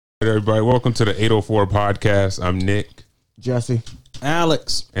Hey everybody, welcome to the 804 podcast. I'm Nick, Jesse,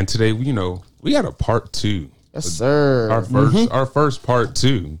 Alex, and today we got a part 2. Yes, sir. Our first part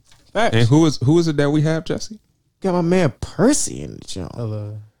 2. Facts. And who is it that we have, Jesse? Got my man Percy in the joint.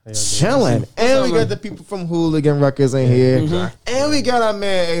 Hello. Chilling. And we got the people from Hooligan Records in here. And we got our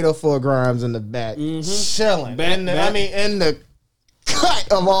man 804 Grimes in the back. Chilling. In the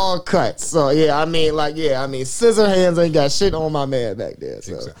cut of all cuts. So I mean scissor hands ain't got shit on my man back there.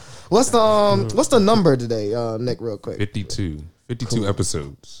 So Exactly. what's the number today, Nick, real quick? 52 Cool.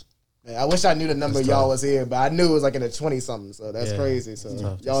 episodes. Man, I wish I knew the number y'all was here, but I knew it was like in the 20 something. So that's crazy.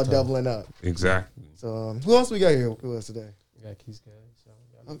 So y'all doubling up. Exactly. So who else we got here with us today? We got Keys Cash.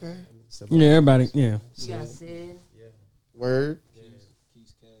 Okay. Yeah, everybody. Yeah. You got Sid. Word.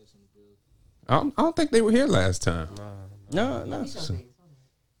 I don't think they were here last time. No.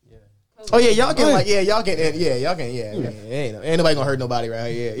 Oh yeah, y'all can ain't nobody gonna hurt nobody, right?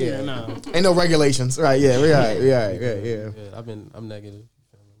 Yeah. No. Ain't no regulations, right? Yeah, we all right. Yeah. I'm negative.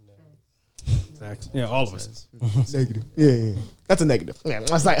 Exactly. Yeah, all of us. Negative. Yeah. That's a negative. Yeah, I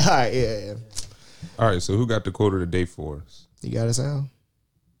was like, all right, yeah. All right, so who got the quote of the day for us? You got it, Sal?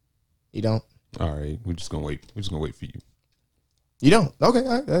 You don't? All right, we're just gonna wait. We're just gonna wait for you. You don't? Okay,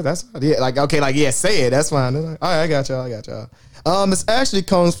 all right, that's say it. That's fine. All right, I got y'all. This actually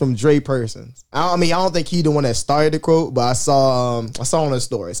comes from Dre Persons. I don't think he the one that started the quote, but I saw on his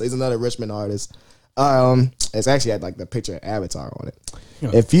story. So he's another Richmond artist. It's actually had like the picture of Avatar on it. Yeah.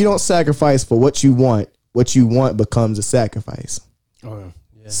 If you don't sacrifice for what you want becomes a sacrifice. Oh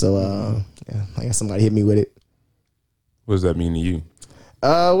yeah. So I guess somebody hit me with it. What does that mean to you?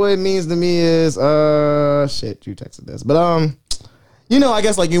 What it means to me is shit, you texted this. But I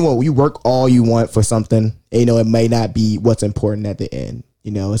guess you work all you want for something. And, it may not be what's important at the end.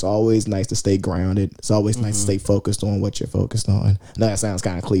 It's always nice to stay grounded. It's always nice to stay focused on what you're focused on. I know that sounds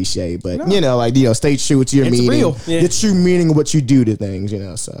kind of cliche, but stay true to your meaning. Real. Yeah. The true meaning of what you do to things,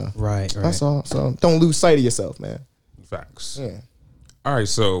 So Right. That's all. So don't lose sight of yourself, man. Facts. Yeah. All right,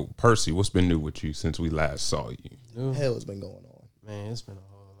 so Percy, what's been new with you since we last saw you? Hell has been going on. Man, it's been a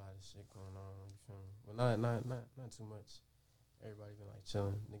whole lot of shit going on. You feel me? Well, not too much. Everybody been like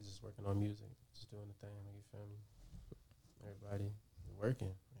chilling. Niggas just working on music, just doing the thing. You feel me? Everybody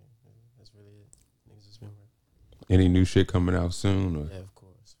working. That's really it. Niggas just been working. Any new shit coming out soon? Or? Yeah, of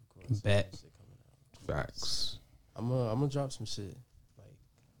course. Bet. Shit coming out. Facts. I'm gonna drop some shit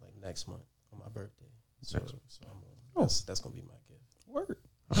like next month on my birthday. So that's gonna be my gift. Word.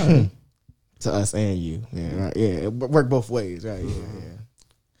 To us and you. Yeah, right. Yeah. It work both ways, right? Yeah.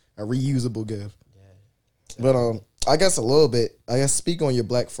 A reusable gift. Yeah. But I guess a little bit. I guess speak on your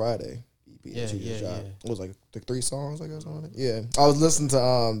Black Friday EP that you just dropped. Yeah. It was like the 3 songs, I guess, on it. Yeah. I was listening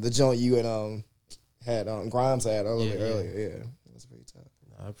to the joint you and had Grimes had earlier. Yeah. That's pretty tough.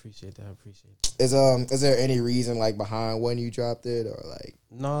 I appreciate that. Is there any reason behind when you dropped it or like?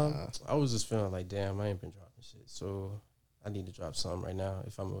 No, I was just feeling like, damn, I ain't been dropping shit, so I need to drop something right now.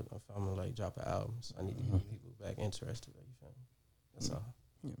 If I'm gonna drop an album, so I need to get people back interested. You feel me? That's all.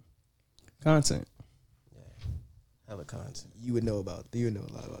 Yeah. Content. Yeah, hella content. You would know a lot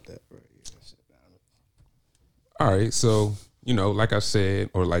about that, right? All right, so like I said,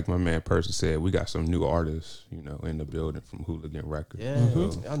 or like my man Percy said, we got some new artists, in the building from Hooligan Records. Yeah,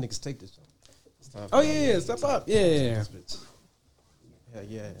 y'all niggas take this. Oh yeah, step up. Yeah.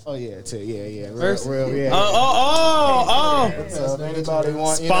 Yeah. Oh yeah, too. Yeah. Real, yeah. Oh. So anybody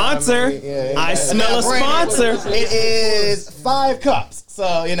want Sponsor. I smell a sponsor. It is 5 cups. So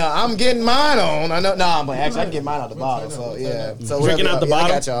I'm getting mine on. I know. No, but actually I can get mine out the bottle. So yeah. So Drinking out the bottle. I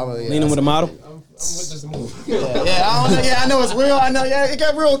got y'all. Leaning with a model. I know it's real. I know. Yeah, it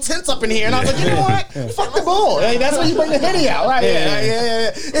got real tense up in here, and I was like, you know what? Fuck the bull. Hey, that's when you bring the henny out, right?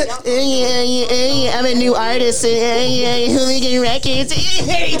 Yeah. I'm a new artist. Hooligan Records.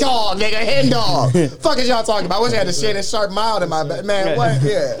 Hey, dog, nigga, hen dog. Fuck is y'all talking about? I wish I had the Shannon Sharp mild in my man. What?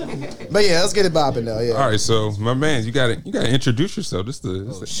 Yeah. But yeah, let's get it bopping though. Yeah. All right, so my man, you gotta introduce yourself. This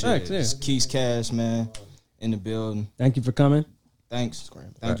the shit. It's Keys Cash, man, in the building. Thank you for coming. Thanks.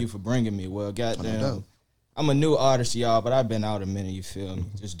 Thank you for bringing me. Well, goddamn, I'm a new artist, y'all, but I've been out a minute, you feel me?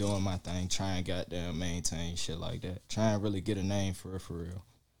 Just doing my thing, trying goddamn maintain shit like that. Trying to really get a name for real.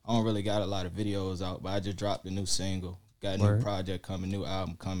 I don't really got a lot of videos out, but I just dropped a new single. Got a new project coming, new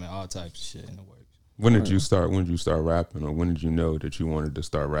album coming, all types of shit in the works. When did you start rapping, or when did you know that you wanted to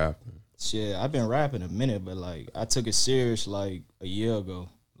start rapping? Shit, I've been rapping a minute, but I took it serious a year ago.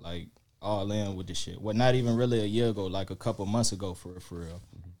 All in with the shit. Well, not even really a year ago, a couple months ago for real.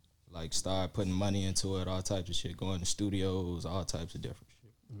 Start putting money into it, all types of shit, going to studios, all types of different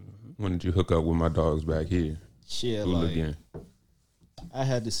shit. When did you hook up with my dogs back here? Shit, Hooligan. I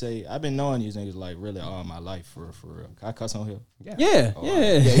had to say, I've been knowing these niggas like really all my life for real. Can I cuss on here? Yeah.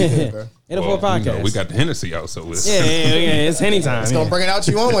 Yeah, you good, bro. 804 podcast. We got the Hennessy out, so it's yeah, it's Henny time. It's gonna bring it out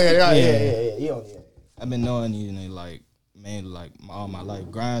to you one way. Yeah. You don't, I've been knowing these niggas like mainly like all my life.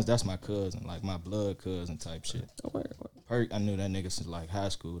 Grinds, that's my cousin, like my blood cousin type shit. Perk, I knew that nigga since like high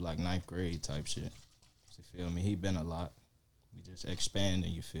school, like 9th grade type shit. You feel me? He been a lot. We just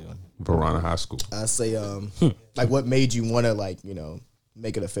expanding, you feel me? Verona High School. I say, like, what made you want to, like, you know,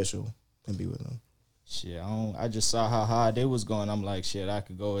 make it official and be with them? Shit, I just saw how hard they was going. I'm like, shit, I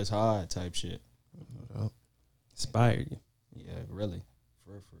could go as hard type shit. Inspired you. Yeah, really.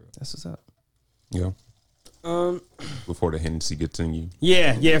 For real. That's what's up. Yeah. Before the Hennessy gets in you.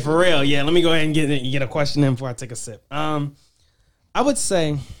 Yeah, for real. Yeah, let me go ahead and get a question in before I take a sip. I would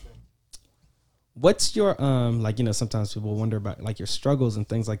say, what's your like, you know, sometimes people wonder about like your struggles and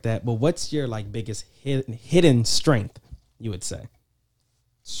things like that, but what's your like biggest hidden strength, you would say?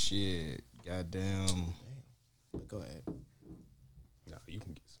 Shit, goddamn. Go ahead. No, you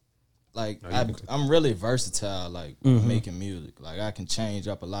can get Like, No, you can- I'm really versatile, like, making music. Like, I can change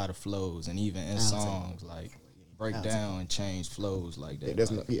up a lot of flows, and even in songs, like, break down and change flows like that. Yeah,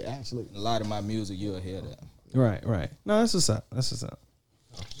 there's Like, absolutely. a lot of my music, you'll hear that. Right. No, that's what's up.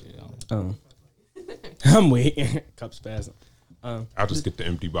 Shit, I'm weak. Cup spazzing. I'll just get the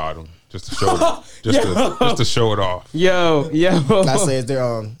empty bottle just to show just to show it off. Yo. I say, is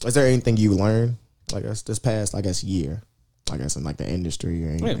there anything you learned, like, this past, I guess, year? I guess in like the industry or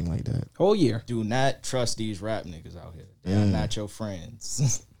anything like that. Whole year. do not trust these rap niggas out here. They're not your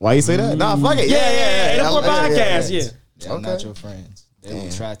friends. Why you say that? Nah, fuck it. Yeah. 804 podcast. Yeah. They're not your friends. They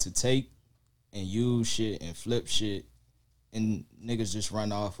will try to take and use shit and flip shit, and niggas just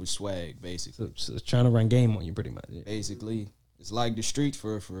run off with swag, basically. So it's trying to run game on you, pretty much. Yeah. Basically, it's like the streets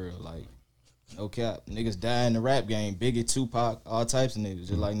for real. Like, no cap. Niggas die in the rap game. Biggie, Tupac, all types of niggas.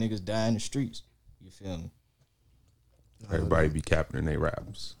 Just like niggas die in the streets. You feel me? Everybody be capping in their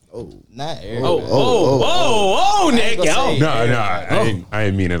raps. Not everybody. Nick. gonna say No, I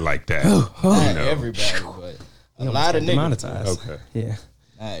didn't mean it like that. Not everybody, but a lot of niggas. Monetized. Okay. Yeah.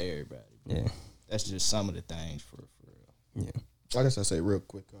 Not everybody. Yeah. That's just some of the things for real. Yeah. I guess I say real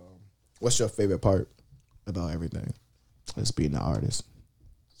quick, what's your favorite part about everything? Just being the artist.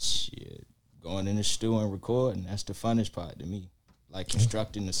 Shit. Going in the studio and recording, that's the funnest part to me. Like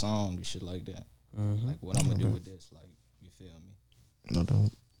constructing the song and shit like that. Like what I'm gonna do with this, like, you feel me? No,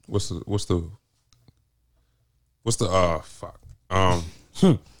 don't. What's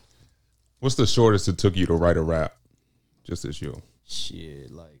the shortest it took you to write a rap? Just as you.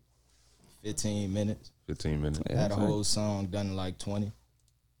 Shit, like 15 minutes. 15 minutes. I had a whole song done in like 20. You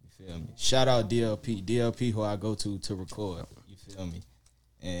feel me? Shout out DLP. DLP who I go to record. You feel me?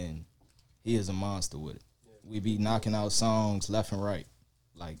 And he is a monster with it. We be knocking out songs left and right.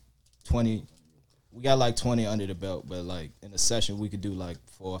 Like 20. We got like 20 under the belt, but like in a session we could do like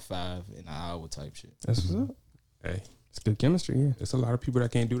 4 or 5 in an hour type shit. That's what's up. Hey, It's good chemistry, yeah. there's a lot of people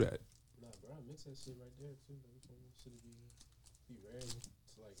that can't do that. Nah, bro, I mix that shit right there too. Like, you feel me? Should be rare to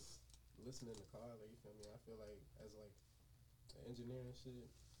like listen in the car. Like, you feel me? I feel like as like an engineer and shit,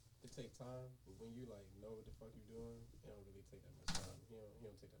 it take time. But when you like know what the fuck you doing, it don't really take that much time. He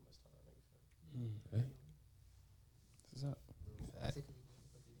don't take that much time. Like, you feel me? What's up?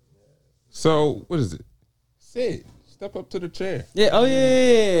 So what is it? Sit. Step up to the chair. Yeah. Oh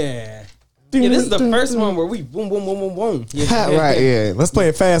yeah. Yeah, this is the first one where we boom. Yeah. Right, yeah. Let's play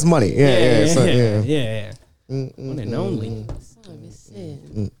Fast Money. Yeah. One and only.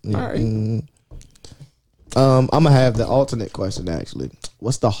 All right. I'm gonna have the alternate question actually.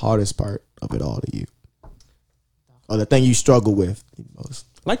 What's the hardest part of it all to you? Or the thing you struggle with the most?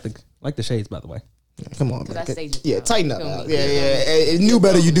 Like the shades, by the way. Come on, man. I say just Yeah, now. tighten up. Feel Al. me? Yeah. Knew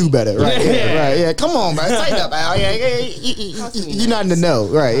better, you do better. Right, yeah. Come on, man. Tighten up, Al. You're not in the know.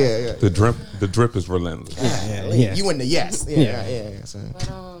 Right, yeah. The drip is relentless. Yeah. You in the yes. Yeah. So.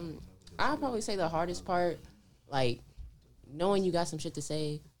 But I'd probably say the hardest part, like knowing you got some shit to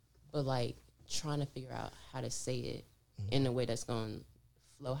say, but like trying to figure out how to say it in a way that's gonna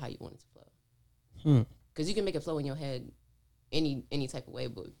flow how you want it to flow. Because you can make it flow in your head any type of way,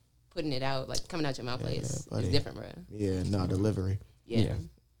 but putting it out, like coming out your mouth, is different, bro. Yeah, no delivery. Yeah.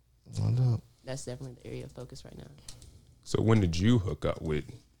 Oh, no. That's definitely the area of focus right now. So when did you hook up with,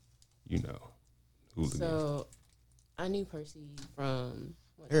 Hooligan? So I knew Percy from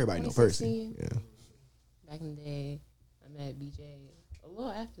Everybody know Percy. 2016? Yeah. Back in the day, I met BJ a little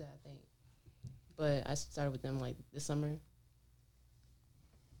after that, I think. But I started with them like this summer,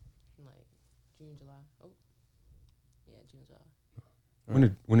 like June, July. June, July.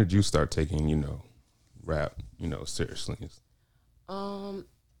 When did you start taking, rap, seriously?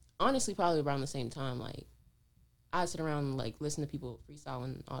 Honestly, probably around the same time. Like, I sit around and, like, listen to people freestyle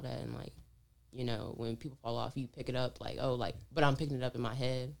and all that, and, like, you know, when people fall off, you pick it up, like, oh, like, but I'm picking it up in my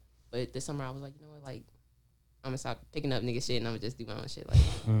head. But this summer I was like, you know what, like, I'm gonna stop picking up nigga shit and I'm gonna just do my own shit. Like,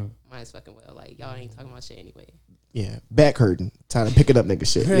 might as fucking well. Like, y'all ain't talking about shit anyway. Yeah, back hurting, time to pick it up nigga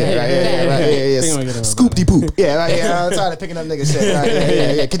shit. Yeah. Scoop-de poop. Yeah, right. Yeah, I'm tired of picking up nigga shit.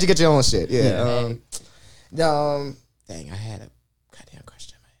 Right, yeah. Could you get your own shit? Yeah. Dang, I had a goddamn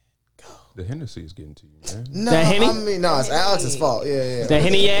question, man. Go. The Hennessy is getting to you, man. No, That Henny? I mean, no, it's Alex's fault. Yeah. The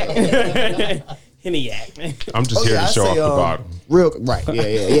Henny yak. Henny yak. I'm just here to show off the bottle. Real right.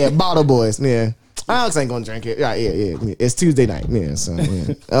 Yeah. Bottle boys. Yeah. Alex ain't gonna drink it. Yeah. It's Tuesday night. Yeah. So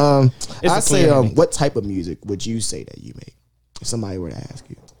I say, what type of music would you say that you make? If somebody were to ask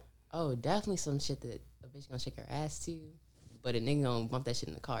you. Oh, definitely some shit that a bitch gonna shake her ass to, but a nigga gonna bump that shit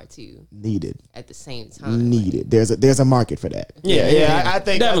in the car too. Needed. At the same time. Needed. There's a market for that. Yeah. I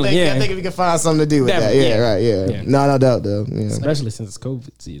think if we can find something to do with that. Yeah. Right. Yeah. No doubt though. Yeah. Especially since it's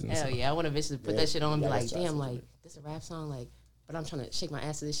COVID season. Hell yeah, I want a bitch to put that shit on and be like, damn, like, this a rap song, like, but I'm trying to shake my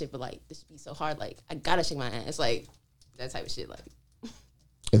ass to this shit, but like, this should be so hard, like, I gotta shake my ass, like, that type of shit, like.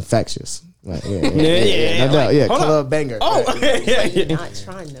 Infectious. Like, Yeah. No doubt. Yeah. Hold Club banger. Oh, Like, not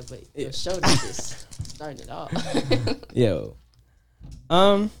trying to, but your shoulder just starting it off. Yo.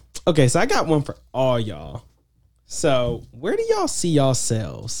 Okay, so I got one for all y'all. So, where do y'all see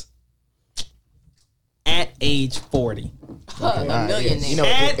yourselves at age 40? A millionaire. You know,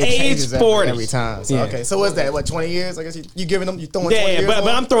 At it changes age 40. every time. So, Yeah. okay. So what's that? What, 20 years? I guess you giving them, you throwing 20 Yeah, years but on?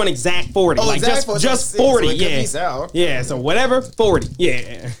 I'm throwing exact 40. Oh, like exact 40. just So 40. it could Yeah. be sour. Yeah, so whatever, 40.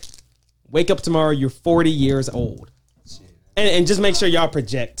 Yeah. Wake up tomorrow, you're 40 years old. And just make sure y'all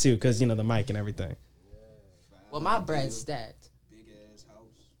project too, because, you know, the mic and everything. Well, my bread's stacked. Big ass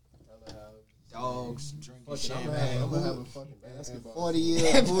house, dogs, drinking champagne. I'm gonna have a fucking basketball. 40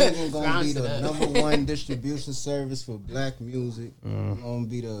 years, Hooligan gonna be the #1 distribution service for black music. We're gonna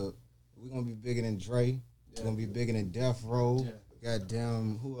be bigger than Dre. We're gonna be bigger than Death Row.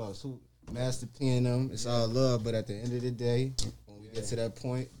 Goddamn, who else? Master P and them. It's all love, but at the end of the day, when we get to that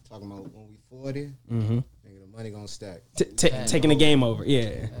point, talking about when we 40, nigga, the money gonna stack. Taking the game over,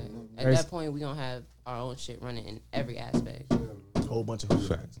 yeah. At that point, we gonna have our own shit running in every aspect. Whole bunch of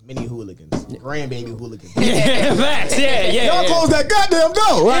hooligans. Mini hooligans. Grandbaby hooligans. Yeah, facts, yeah. Y'all close that goddamn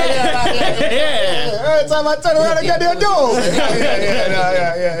door, right? Yeah. Every time I turn around, the goddamn door.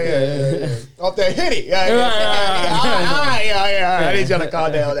 Yeah. Off that hitty. Yeah. I need y'all to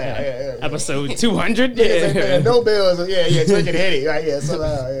calm down there. Episode 200, Yeah. No bills. Yeah. Drinking hitty. Right. Yeah. So,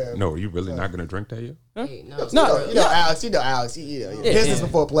 yeah. No, are you really not gonna drink that yet? Hey, no, You know Alex. Business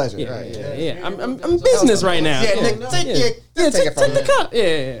before pleasure. Right. Yeah. I'm business right now. Yeah, Nick, take it from Take the me. cup.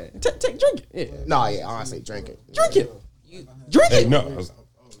 Yeah. Drink it. Yeah. No, yeah, honestly, drink it. Drink it. Drink Hey, it. no.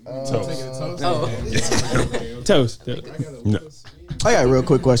 Toast. No. I got a real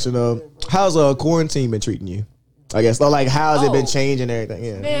quick question. How's quarantine been treating you? I guess, like, how's it been changing everything?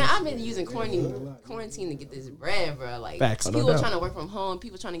 Yeah. Man, I've been using quarantine to get this bread, bro. Like, Facts. people trying to work from home,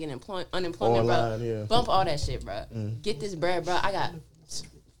 people trying to get unemployment, Online, bro. yeah. Bump all that shit, bro. Get this bread, bro. I got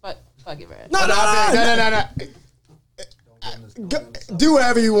fuck it, bro. No. Do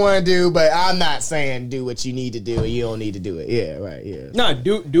whatever you want to do, but I'm not saying do what you need to do and you don't need to do it. Yeah, right. Yeah. No,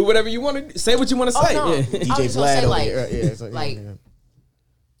 do whatever you want to say. What you want to say. no. Yeah. I was DJ just gonna say, Vlad over like, here. Yeah, so, like, yeah.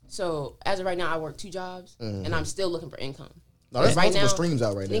 So as of right now, I work 2 jobs and I'm still looking for income. No, there's right multiple now, streams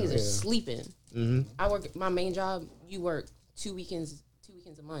out right now. Niggas are Yeah. sleeping. I work my main job. You work 2 weekends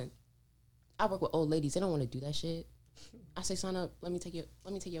a month. I work with old ladies. They don't want to do that shit. I say sign up. Let me take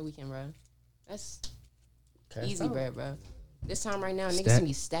your weekend, bro. That's easy bread, bro. This time right now, niggas gonna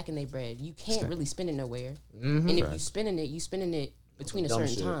be stacking their bread. You can't really spend it nowhere. And if you spending it between a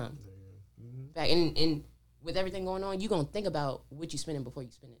certain time. Back and with everything going on, you gonna think about what you spending before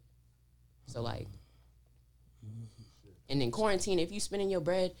you spend it. So like, and in quarantine, if you spending your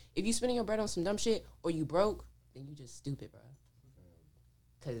bread on some dumb shit or you broke, then you just stupid, bro.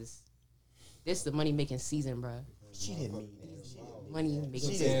 Cause this is the money making season, bro. She didn't mean that. Money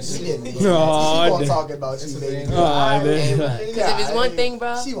making She season. didn't mean that. Oh, She won't talk about you, baby. Oh, man. Cause if it's one thing,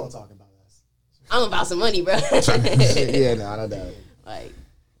 bro, She won't talk about us. I'm about some money, bro. Yeah, no, I know that. Like,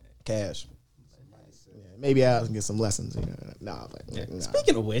 Cash. Yeah, maybe I can get some lessons. You know. Nah, but nah.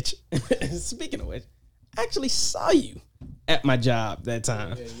 Speaking of which, I actually saw you at my job that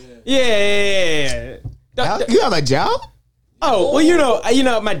time. Yeah. You have a job? Oh, well, you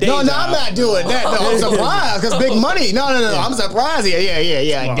know, my day job. No, I'm not doing that. No, I'm surprised because big money. No. I'm surprised.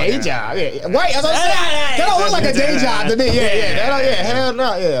 Yeah. Day job. Yeah. Right. As I said, that don't look like a day job to me. Yeah. Hell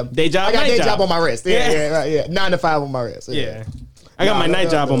no. Yeah. Day job. I got night day job on my wrist. Yeah. 9 to 5 on my wrist. Yeah. I got my night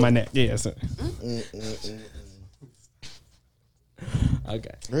job on my neck. Yeah. So.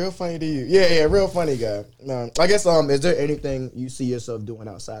 Okay. Real funny to you. Yeah, real funny guy. No, I guess is there anything you see yourself doing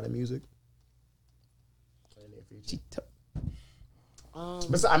outside of music?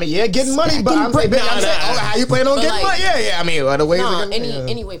 But I mean, yeah, getting money, but I'm saying, how you plan on getting like, money? Yeah. I mean, the ways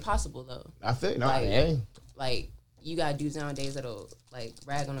any way possible though. I think like you got dudes nowadays that'll like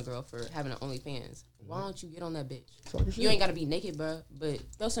rag on a girl for having an OnlyFans. Why don't you get on that bitch? You ain't gotta be naked, bro. But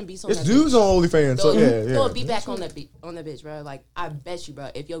throw some beats on that bitch. It's dudes on OnlyFans, so yeah. Throw a beat back on that bitch, bro. Like I bet you,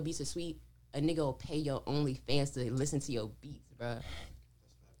 bro, if your beats are sweet, a nigga will pay your OnlyFans to listen to your beats, bro.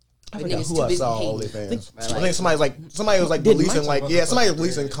 I forgot who I saw OnlyFans. I think somebody was like releasing somebody was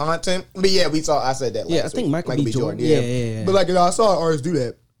releasing content. But yeah, I said that last week. I think Michael B. Jordan. Yeah. But like I saw artists do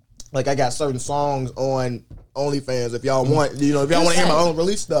that. Like I got certain songs on OnlyFans. If y'all want, if y'all want to hear my own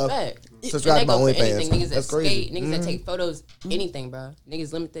release stuff, subscribe to my OnlyFans. Niggas that skate, niggas that take photos, anything, bro.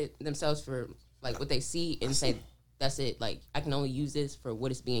 Niggas limit themselves for like what they see and say that's it. Like I can only use this for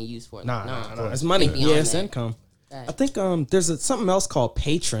what it's being used for. No, it's money. Yeah, it's income. I think there's something else called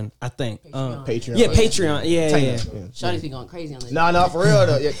Patreon. I think Patreon. Yeah, Patreon. Yeah. Shawty's be going crazy on this. No, for real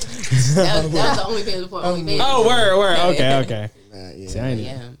though. Yeah. that was the OnlyFans before OnlyFans. Oh, word. Okay.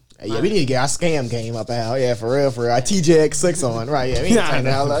 Yeah, we need to get our scam game up out. Yeah, for real. Our TJ Akademiks on, right? Yeah, we need to turn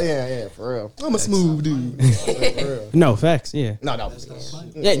that out. Yeah, for real. I'm a smooth dude. For real. No, facts, yeah. No.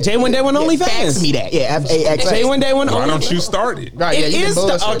 Yeah, J1 Day 1 OnlyFans. Fax me that. Yeah, FAX. J1 Day 1 OnlyFans. Why don't you start it? Right, yeah, it is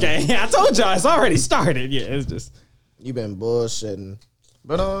okay, I told y'all it's already started. Yeah, it's just. You've been bullshitting.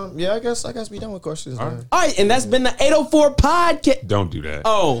 But, yeah, I guess we done with questions. All right, and that's been the 804 podcast. Don't do that.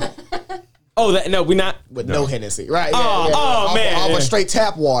 No, we're not with no Hennessy, right? Man, off of straight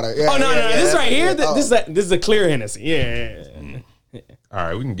tap water. Yeah, no, this right here. This is a clear Hennessy. Yeah. All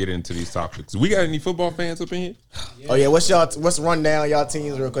right, we can get into these topics. We got any football fans up in here? Oh yeah, what's run down y'all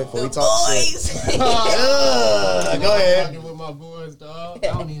teams real quick before we talk shit? Go ahead. With my boys, dog.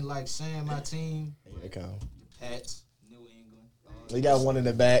 I don't even like saying my team. Here they come. Pats, New England. We got one in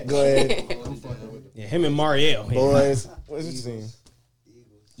the back. Go ahead. Yeah, him and Mariel. Boys, what's your team?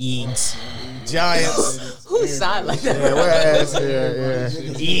 Eagles. Giants. Who's side like that? Yeah, whereas,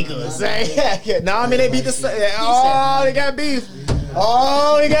 yeah. Eagles. No, I mean they beat the. Oh, they got beef.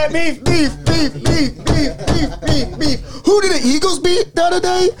 Oh, they got beef. Who did the Eagles beat the other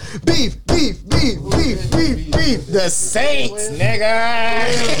day? Beef. The Saints, nigga.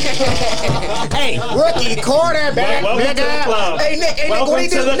 Hey, rookie quarterback, welcome nigga. To the club. Hey, Nick, welcome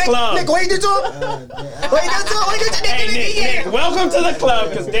to the club. Nick, what you did to him? Nick, welcome to the club,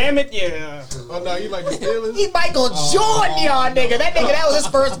 because damn it, yeah. Oh, no, you like the Steelers? He Michael Jordan, y'all, nigga. That was his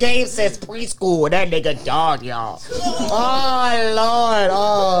first game since preschool. That nigga dog, y'all. Oh, Lord.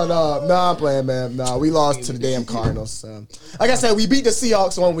 Oh, no. Nah, I'm playing, man. Nah, we lost to the damn Cardinals. Like I said, we beat the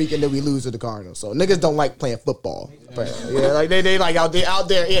Seahawks one week and then we lose to the Cardinals. So niggas don't like playing football. But, yeah, like they like out there,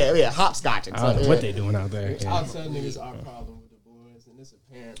 yeah, hopscotching. I don't know what they doing out there. Yeah. I'll tell niggas our problem with the boys, and it's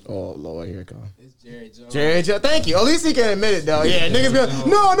apparent. Oh, Lord, here it comes. It's Jerry Jones. Jerry Jones, thank you. At least he can admit it, though. Yeah, niggas be like,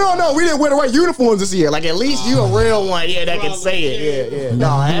 no, we didn't wear the right uniforms this year. Like, at least you a real one, that can say it. Yeah.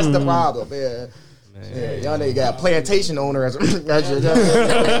 No, that's the problem, yeah. Yeah, y'all know you got a plantation owner as Slave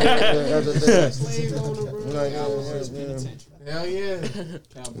owner, bro. Hell yeah.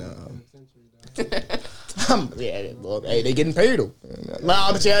 Yeah, well, hey, they getting paid though.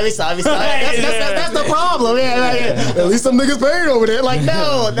 No, but yeah, that's the problem. Yeah. At least some niggas paid over there. Like,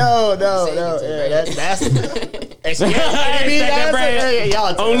 no. Yeah, that's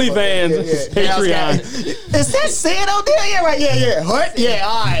OnlyFans, Patreon. Is that said out there? Yeah, right. Yeah. What? Yeah.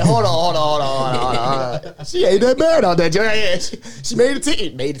 All right. Hold on. She ain't that bad out there, Joe. Yeah. She made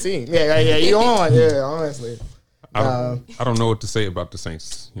the team. Yeah. Right. Yeah. You on? Yeah. Honestly. I don't know what to say about the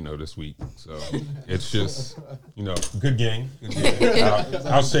Saints, this week. So it's just, good game.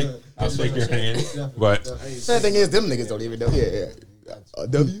 I'll shake your hand. But sad thing is, them niggas don't even know. Yeah.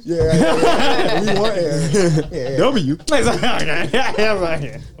 W. Yeah. We want. Yeah. W.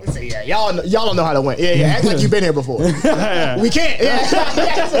 Yeah. Y'all don't know how to win. Yeah. Act like you've been here before. We can't.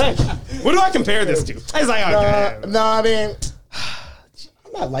 Yeah. What do I compare this to? It's like, I mean.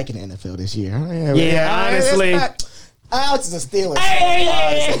 I'm not liking the NFL this year. Yeah, honestly. Alex is a Steelers.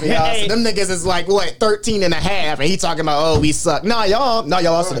 Hey. Them niggas is like, 13 and a half, and he talking about, we suck. Y'all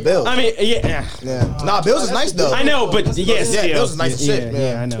lost to the Bills. I mean, yeah. Nah, Bills is nice, though. I know, but yes. Yeah, Bills is nice as shit.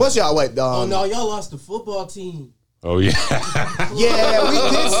 Yeah, I know. What's y'all oh, no, y'all lost the football team. Oh, yeah. Yeah, we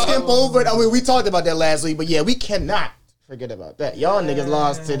did skimp over it. I mean, we talked about that last week, but yeah, we cannot Forget about that. Y'all niggas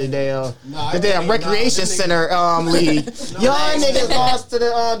lost to the damn recreation center league. Y'all niggas lost to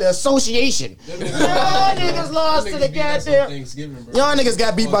the association. Y'all niggas lost to the goddamn. Y'all niggas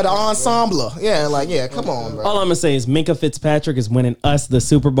got beat by the ensemble. Yeah, like come on, bro. All I'm gonna say is Minka Fitzpatrick is winning us the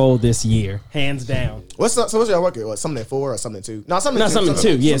Super Bowl this year, hands down. What's y'all record? What, something 4 or something 2? No, something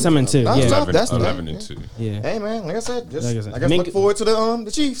 2. Yeah, something 2. Yeah, that's 11 and 2. Yeah. Hey man, like I said, just Like I said, look forward to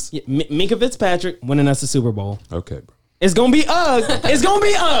the Chiefs. Yeah, Minka Fitzpatrick winning us the Super Bowl. Okay, bro. It's gonna be Ugg. It's gonna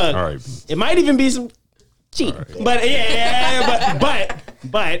be Ugg. All right. It might even be some cheating, right.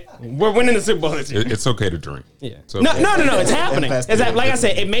 but we're winning the Super Bowl this year. It's okay to drink. Yeah. It's okay. No. It's happening. It's like I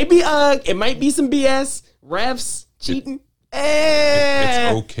said, it may be Ugg. It might be some BS. Refs cheating.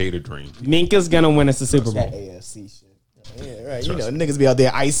 It's okay to drink. Minka's gonna win us the Super Bowl. That AFC shit. Yeah, right. You know, niggas be out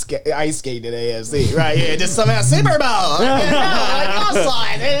there ice skating at AFC, right? Yeah, just somehow Super Bowl.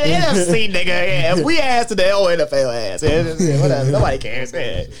 NFC, nigga. Yeah, if we ass to the whole NFL ass, whatever. Nobody cares.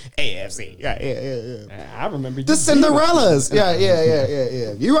 Yeah. AFC, right? Yeah. I remember the Cinderellas. Yeah.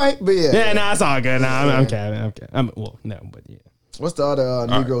 You right, but yeah. Yeah, no, it's all good. No, I'm kidding. Well, no, but yeah. What's the other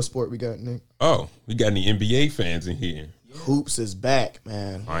Negro sport we got, Nick? Oh, we got any NBA fans in here? Hoops is back,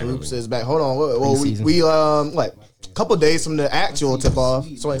 man. Finally. Hoops is back. Hold on. Well, we what? A couple days from the actual tip off.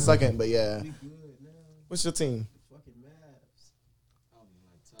 So wait a second, but yeah. What's your team?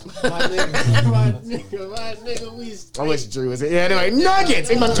 My nigga, we I wish Drew was it. Yeah, they're like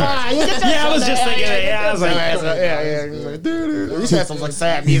Nuggets. Yeah, I was just thinking that. Yeah, I was like, yeah. We had some like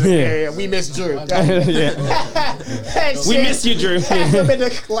sad music. Yeah, we miss Drew. We miss you, Drew.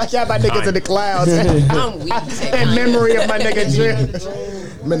 Like y'all my niggas in the clouds. I'm weak. In memory of my nigga Drew.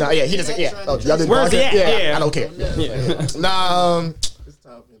 But no, yeah, he doesn't. Yeah, oh, y'all did. Where's he at? Yeah, I don't care. Nah,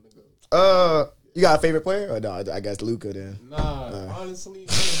 you got a favorite player? Or no, I guess Luka then. Nah, honestly,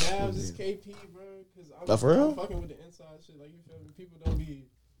 now just KP, bro. Because for real? I'm fucking with the inside shit. Like, you feel me? People don't be.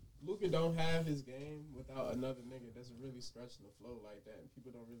 Luka don't have his game without another nigga that's really stretching the flow like that. And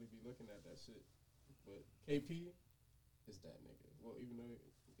people don't really be looking at that shit. But KP is that nigga. Well, even though.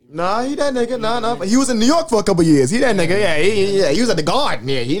 Nah, he that nigga. Nah. He was in New York for a couple years. He that nigga. Yeah, he was at the Garden.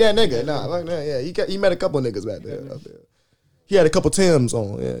 Yeah, he that nigga. Nah, like that. Yeah, he met a couple niggas back there. Up there. He had a couple Timbs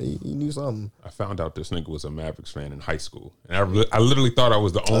on. Yeah, he knew something. I found out this nigga was a Mavericks fan in high school, and I literally thought I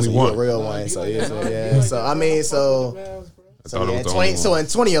was the only one. A real one. So yeah. So I mean, so in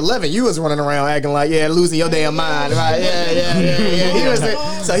 2011, you was running around acting like losing your damn mind, right?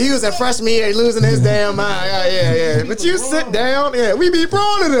 Yeah. He was in freshman year losing his damn mind. Yeah. But you sit down. Yeah, we be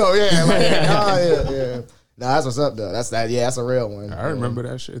proud of them. Yeah. Nah, that's what's up though. That's a real one. I remember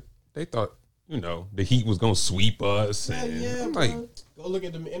that shit. They thought. The Heat was gonna sweep us. And like, go look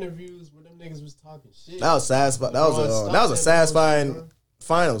at them interviews where them niggas was talking shit. That was satisfying. That was a satisfying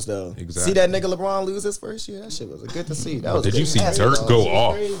finals though. Exactly. See that nigga LeBron lose his first year? That shit was good to see. That was. Did you see Dirk go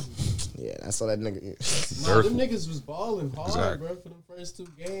off? Yeah, I saw that nigga. Them niggas was balling hard, bro, for them first 2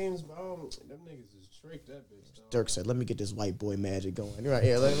 games, bro. Them niggas just tricked that bitch. Dog. Dirk said, "Let me get this white boy magic going." Right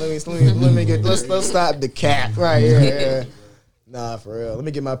here, let's stop the cap. Right here. Nah, for real. Let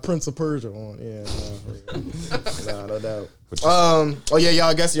me get my Prince of Persia on. Yeah, for real. Nah, no doubt. Oh yeah, y'all.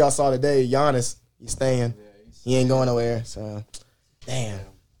 I guess y'all saw today. Giannis, he's staying. He ain't going nowhere. So, damn.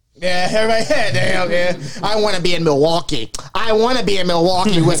 Yeah, everybody. Damn. Yeah. I want to be in Milwaukee. I want to be in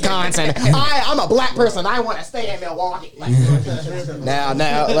Milwaukee, Wisconsin. I'm a black person. I want to stay in Milwaukee. Now.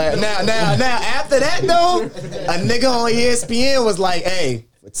 After that though, a nigga on ESPN was like, "Hey."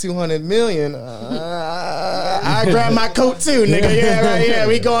 For $200 million, I grab my coat too, nigga. Yeah, right. Yeah,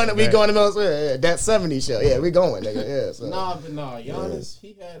 we going to that 70 show. Yeah, we going, nigga. Yeah. So. Nah, Giannis,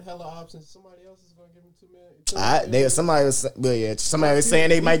 he had hella options. Somebody else is gonna give him $2 million. Somebody was saying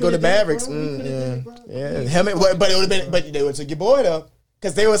they might go to Mavericks. Yeah. But it would have been, but they would took your boy though,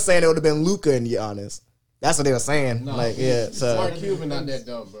 because they were saying it would have been Luka and Giannis. That's what they were saying. So Mark Cuban not that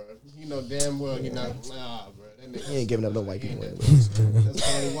dumb, bro. You know damn well he not. Nah, bro. He ain't giving up no white people. That's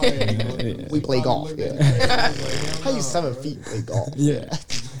probably why we play golf. Yeah. How you 7 feet and play golf? Yeah.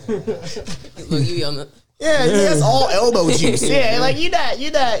 Look, you on the. Yeah, that's all elbow juice. Yeah, like you not.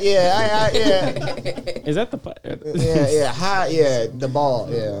 Yeah, Is that the putt? the ball.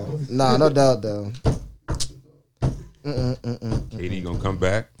 Yeah, nah, no doubt though. KD gonna come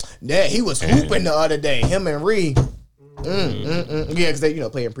back. Yeah, he was hooping the other day. Him and Ree. Yeah, because they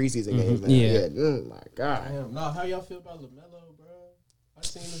playing preseason games. Yeah. My God. Damn. Nah, how y'all feel about LaMelo, bro? I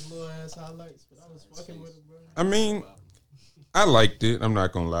seen his little ass highlights, but I was fucking with him, bro. I mean, I liked it. I'm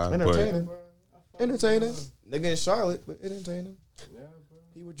not gonna lie, Entertaining. Nigga in Charlotte, but entertaining. Yeah, bro.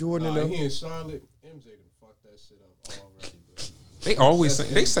 He with Jordan and them. He in Charlotte. MJ done fucked that shit up already, bro. They always say,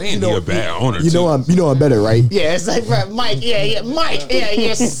 they saying he a bad owner. You know I'm better, right? Yeah, it's like bro, Mike. Yeah, Mike. Yeah,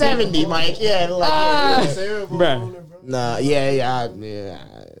 you're 70, Mike. Yeah, like Terrible Bruh. owner, bro. Nah, yeah.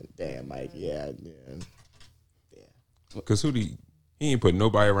 Damn, Mike. Yeah. Because he ain't put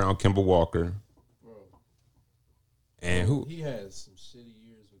nobody around Kimball Walker. Bro. And who? He had some shitty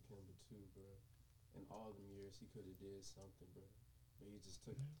years with Kimber too, bro. In all them years, he could have did something, bro. But he just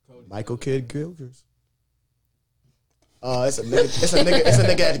took Cody. Michael Kidd Gilgers. It's a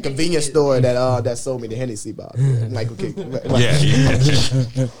nigga at the convenience store that sold me the Hennessy bottle. Michael Kidd. Yeah.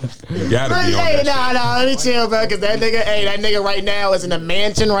 You gotta be on hey, that. no, let me chill, bro. Because that nigga right now is in a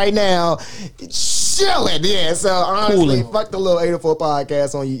mansion right now, chilling. Yeah, so honestly, fuck the little 804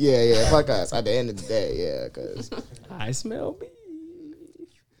 podcast on you. Yeah, fuck us. At the end of the day, yeah, because I smell beef.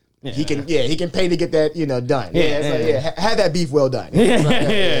 Yeah. he can pay to get that done. Have that beef well done.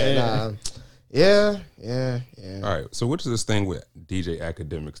 Yeah. All right. So what is this thing with DJ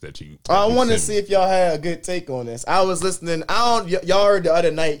Akademiks that you? I wanted to sent see me? if y'all had a good take on this. I was listening. Y'all heard the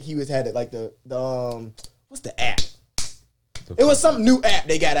other night he had it like the what's the app? It was some new app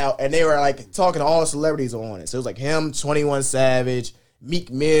they got out, and they were like talking to all the celebrities on it. So it was like him, 21 Savage, Meek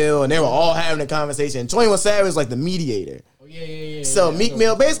Mill, and they were all having a conversation. 21 Savage was like the mediator. Oh yeah. So Meek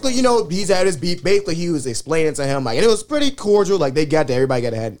Mill, basically, he's had his beef. Basically, he was explaining to him, like, and it was pretty cordial. Like, everybody got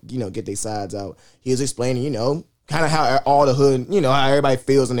to have, get their sides out. He was explaining, kind of how all the hood, how everybody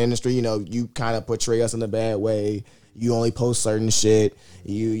feels in the industry. You kind of portray us in a bad way. You only post certain shit.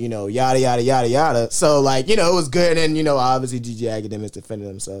 Yada, yada, yada, yada. So, like, it was good. And then, obviously, DJ Akademiks defended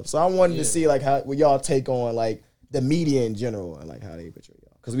himself. So I wanted to see, like, what y'all take on, like, the media in general and, like, how they portray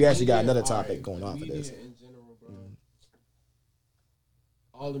y'all. Because we actually got another topic going off of this. In general, bro.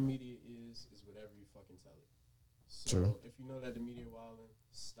 All the media is whatever you fucking tell it. So True. if you know that the media wilding,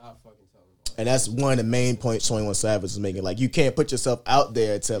 stop fucking telling them. And that's one of the main points 21 Savage is making. Like, you can't put yourself out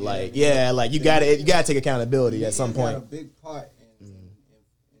there to you gotta take accountability at some point. Got a big part in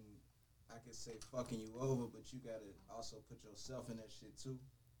I could say fucking you over, but you gotta also put yourself in that shit too.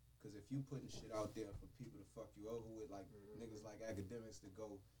 Because if you putting shit out there for people to fuck you over with, like niggas like Akademiks to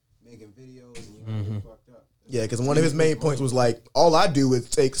go making videos and you gonna get fucked up. Yeah, because one of his main points was like, all I do is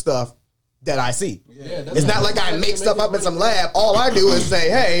take stuff that I see. Yeah, It's not like I make stuff up in some lab. All I do is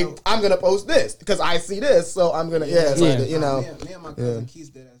say, hey, I'm going to post this because I see this, so I'm going to, Me and my cousin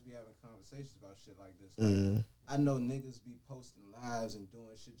Keith did as we having conversations about shit like this. Like, I know niggas be posting lives and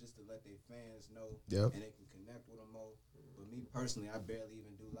doing shit just to let their fans know and they can connect with them more. But me personally, I barely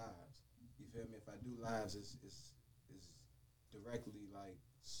even do lives. You feel me? If I do lives, it's directly like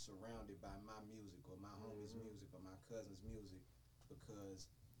surrounded by my music or my homie's music or my cousin's music because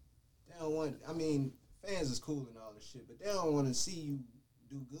they don't want, fans is cool and all this shit, but they don't want to see you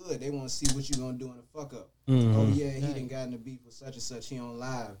do good. They want to see what you gonna do in the fuck up. Oh yeah, he done got in the beef with such and such. He on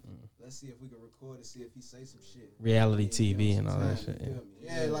live. Let's see if we can record it. See if he say some shit. Reality TV and all that shit.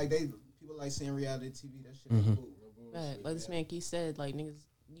 Yeah, like people like seeing reality TV. That shit is cool. Right. Like this man Keith said, like niggas,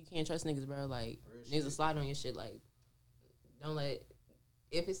 you can't trust niggas, bro. Like niggas will slide on your shit. Like don't let,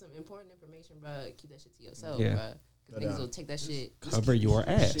 if it's some important information, bro, keep that shit to yourself, bro. Because niggas will take that shit. Cover your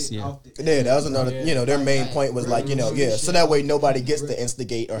ass, Yeah, that was another, their main point was like, so that way nobody gets to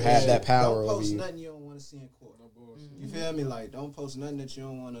instigate or have that power over you. Don't post nothing you don't want to see in court. You feel me? Like, don't post nothing that you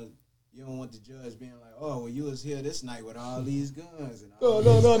don't want the judge being like, oh, well, you was here this night with all these guns. And all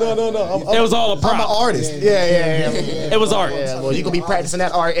No. It was all a prop. I'm an artist. Yeah. It was art. Yeah, well, you gonna be practicing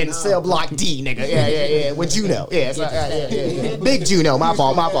that art in cell block D, nigga. Yeah. With Juno. Yeah. Big Juno. My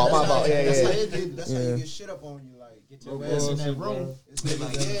fault. Yeah. That's how you get shit up on you. Like, get your ass in that room. It's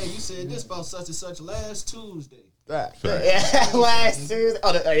like, yeah, you said this about such and such last Tuesday. Right. Yeah. Last Tuesday.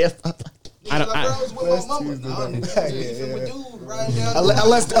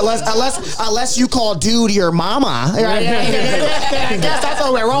 Unless you call dude your mama. Right? I guess that's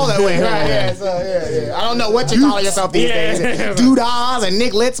what we're rolling with. Right? Yeah. I don't know what you're calling yourself these days. Doodaws and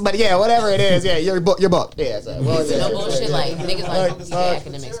Nicklets, but yeah, whatever it is. Yeah, you're booked. Yeah. So, No bullshit. Like niggas like DJ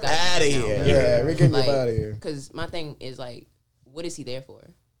Akademiks got out of here. Yeah, we getting out of here. Because my thing is like, what is he there for?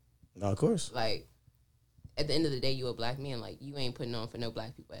 No, of course. Like, at the end of the day, you a black man. Like, you ain't putting on for no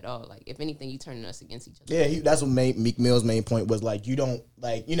black people at all. Like, if anything, you turning us against each other. Yeah, that's what Meek Mill's main point was. Like, you don't,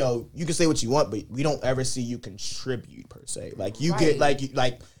 like, you can say what you want, but we don't ever see you contribute per se. Like, you get,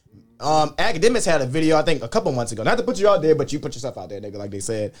 Akademiks had a video, I think, a couple months ago. Not to put you out there, but you put yourself out there, nigga, like they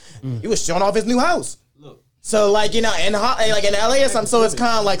said. He was showing off his new house. Look. So, like, in LA or something, so it's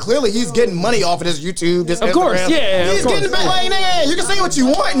kind of like, clearly he's getting money off of this YouTube, this Instagram. Course, yeah. He's getting paid, like, nigga, you can say what you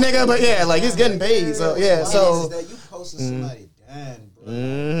want, nigga, but yeah, like, he's getting paid, so, yeah, so. That you posting somebody dying, bro.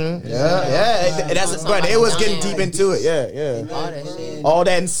 Yeah. That's but it was getting deep into it. Yeah. All that shit. All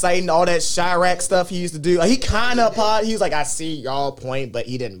that inciting, all that Chirac stuff he used to do. He kind of he was like, I see y'all point, but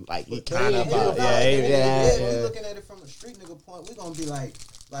he didn't like. He kind of yeah. We looking at it from a street nigga point. We gonna be like,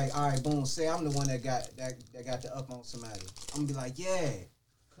 all right, boom. Say I'm the one that got the up on somebody. I'm gonna be like, yeah,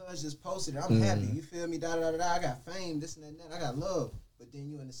 cuz just posted it. I'm happy. You feel me? Da da da da. I got fame. This and that. I got love. But then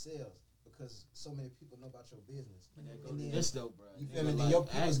you in the sales because so many people know about your business. And then This though, bro. you feel me? Then your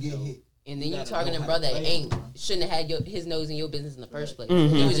peoples get hit. And then you talking to brother shouldn't have had his nose in your business in the first place.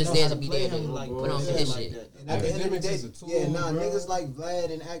 He was just there to be there to put on for his shit. And at the end of the day, niggas like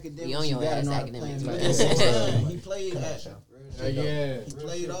Vlad and Akademiks. He on your ass, Akademiks, bro. He played that. He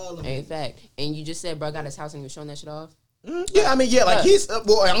played all of it. In fact, and you just said bro got his house and he was showing that shit off. Yeah, I mean, like he's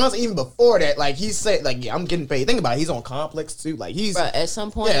honestly even before that, like he said, like I'm getting paid. Think about it, he's on Complex too. Like he's bro, at some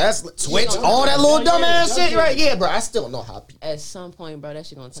point, that's Twitch, all that little dumbass shit, right? Yeah, bro. I still don't know how people. At some point, bro, that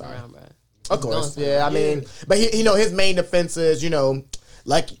shit gonna turn around, bro. Of course, yeah. I mean, but his main defense is,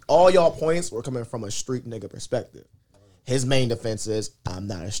 like all y'all points were coming from a street nigga perspective. His main defense is, I'm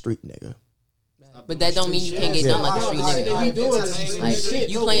not a street nigga. But that don't mean you can't get done like a street nigga. Like,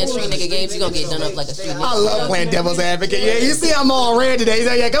 you playing street nigga games, you gonna get done up like a street nigga. I love playing devil's advocate. Yeah, you see I'm all red today. He's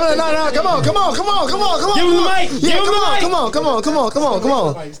like, yeah, come on. Give him the mic. Yeah, Give him the mic. come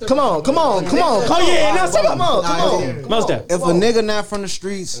on. Oh yeah, no, come on. Most If a nigga not from the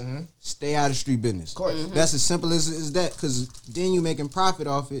streets, stay out of street business. Of course. That's as simple as that, because then you making profit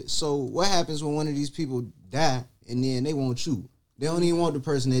off it. So what happens when one of these people die and then they want you? They don't even want the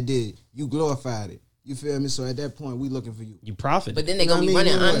person that did. You glorified it. You feel me? So at that point, we looking for you. You profit. But then they gonna be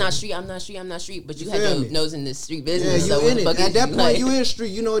running. I'm not street. But you had your nose in the street business. Yeah, so you in it. At that point, like, you in street.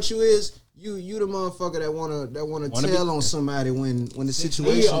 You know what you is. You the motherfucker that wanna tell on somebody when the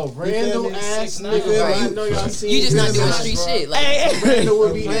situation. Random ass nigga. I know y'all seen. You just not doing street shit. Like Randall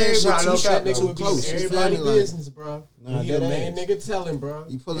would be Playing shit everybody. too shit Nigga too would be close. everybody You feel me? business, bro. Nah, You the that main ain't. nigga telling, bro.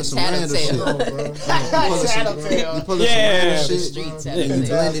 You pulling some Tattletale. random shit. You pulling some random shit. streets.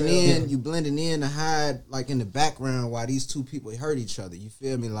 And you blending in to hide like in the background while these two people hurt each other. You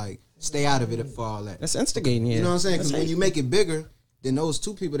feel me? Like stay out of it for all that. That's instigating. Yeah. You know what I'm saying? Because when you make it bigger, then those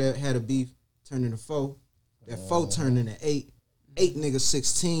two people that had a beef turn into 4. That 4 turned into 8. 8 niggas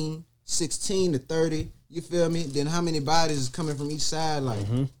 16. 16 to 30. You feel me? Then how many bodies is coming from each side? Like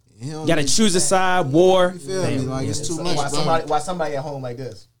You gotta choose a side. War. You feel me? Like it's too much. Bro. Why somebody at home like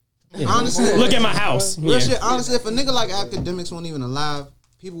this? Honestly, Look at my house. real Yeah. shit. Honestly, if a nigga like Akademiks wasn't even alive,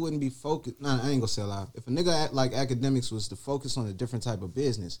 people wouldn't be focused. Nah, I ain't gonna say alive. If a nigga like Akademiks was to focus on a different type of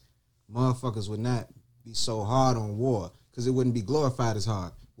business, motherfuckers would not be so hard on war because it wouldn't be glorified as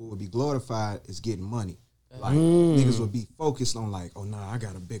hard. What would be glorified is getting money. Like niggas would be focused on like, oh nah, I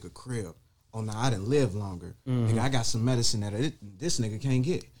got a bigger crib. Oh nah, I done live longer. Nigga, I got some medicine that this nigga can't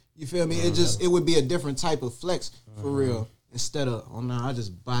get. You feel me? It would be a different type of flex for real. Instead of, oh nah, I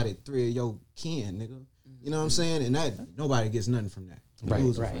just bodied 3 of your kin, nigga. You know what I'm saying? And that nobody gets nothing from that. Right,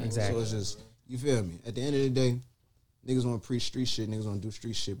 Exactly. exactly. So it's just, you feel me? At the end of the day, niggas want to preach street shit, niggas want to do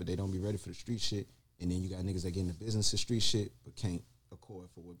street shit, but they don't be ready for the street shit. And then you got niggas that get in the business of street shit, but can't accord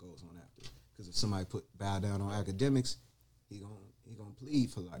for what goes on after. Because if somebody bow down on Akademiks, he gonna plead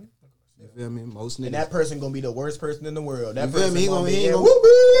for life. You feel me? Most niggas. And that person gonna be the worst person in the world. That You feel person me? He gonna gonna be get there. no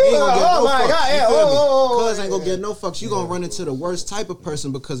fucks. yeah. You feel me? Oh. Cuz ain't gonna get no fucks. You gonna run into the worst type of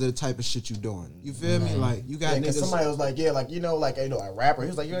person because of the type of shit you doing. You feel me? Like you got Because niggas. somebody was like, a rapper. He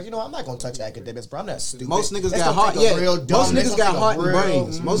was like, I'm not gonna touch Akademiks, bro. I'm not stupid. Most niggas That's got gonna heart. take a Yeah, real dumb- most that's niggas gonna got take a heart and real-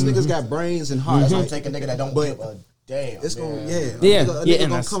 brains. Most niggas got brains and heart. That's Like, gonna take a nigga that don't give a damn. it's gonna, Yeah, a yeah, nigga and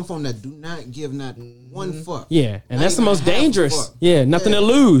gonna come from that do not give not one fuck. Yeah, and Not that's the even most half a dangerous. fuck. Yeah, nothing Yeah. to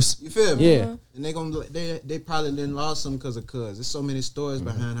lose. You feel me? Yeah. And they probably didn't lost some because of cuz. There's so many stories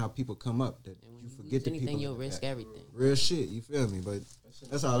behind how people come up that you forget the anything, people. you'll like risk that. everything. Real shit, you feel me? But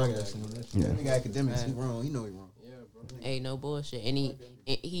that's all I got to say on that shit. That nigga Akademiks, he wrong. He know he wrong. Hey, no bullshit. And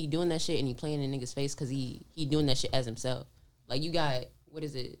he doing that shit and he playing in niggas' face because he doing that shit as himself. Like you got, what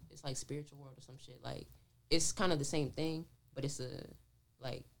is it? It's like spiritual world or some shit. Like it's kind of the same thing, but it's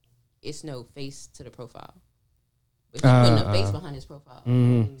it's no face to the profile. But he's putting a face behind his profile.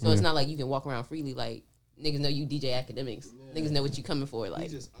 So it's not like you can walk around freely. Like niggas know you DJ Akademiks. Niggas know what you coming for. Like He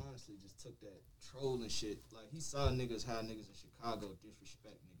just honestly just took that trolling shit. Like he saw niggas how niggas in Chicago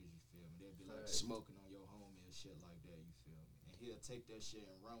disrespect niggas. You feel me? They'd be like smoking on your homie and shit like that. You feel me? And he'll take that shit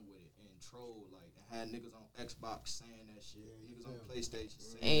and run with it and troll like and had niggas on Xbox saying that shit. Niggas on PlayStation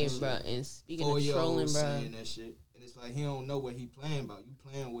saying hey, that bro. shit. And speaking of trolling, bro. saying that shit. And it's like he don't know what he playing about. You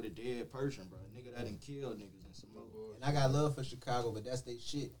playing with a dead person, bro. Nigga that done killed niggas and some more. And I got love for Chicago, but that's they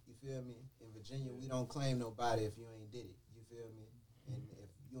shit. You feel me? In Virginia, we don't claim nobody if you ain't did it. You feel me? And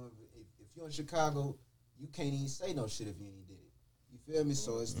If you're in Chicago, you can't even say no shit if you ain't did it. You feel me?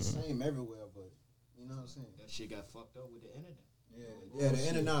 So it's the same everywhere, but you know what I'm saying? That shit got fucked up with the internet. Yeah, the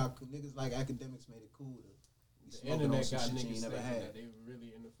internet niggas like Akademiks made it cool. The internet got niggas never had. That they were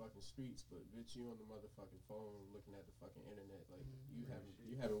really in the fucking streets, but bitch, you on the motherfucking phone looking at the fucking internet. Like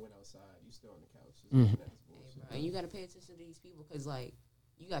you haven't went outside. You still on the couch. Just looking at this bullshit. And you gotta pay attention to these people because like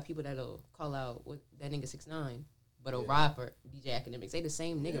you got people that'll call out what that nigga 6ix9ine, but a rapper DJ Akademiks. They the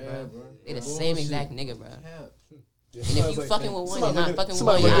same nigga, bro. They the same exact nigga, bro. And if you fucking with one, you're not fucking with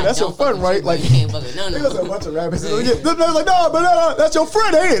one. That's your friend, right? Like, you can't fuck with none of there's them. a bunch of rappers. They're like, no, that's your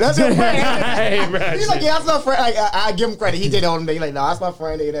friend, ain't it? That's your friend. He's like, yeah, that's my friend. Like, I give him credit. He did it on me. He's like, no, that's my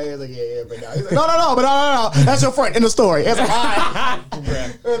friend. He's like, yeah, but no. He's like, no, that's your friend in the story. It's like,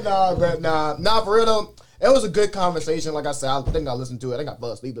 all right. Nah, for real though. It was a good conversation. Like I said, I think I listened to it. I think I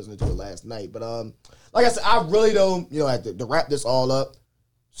fell asleep listening to it last night. But like I said, I really don't, had to wrap this all up.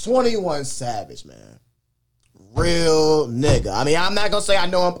 21 Savage, man. Real nigga. I mean, I'm not gonna say I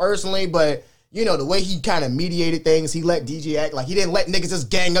know him personally, but the way he kind of mediated things, he let DJ act like he didn't let niggas just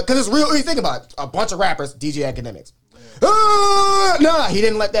gang up. Cause it's real. You think about it, a bunch of rappers, DJ Akademiks. No, he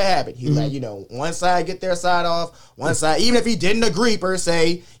didn't let that happen. He let, one side get their side off, one side, even if he didn't agree per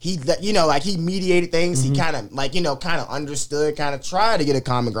se, he he mediated things. He kind of kind of understood, kind of tried to get a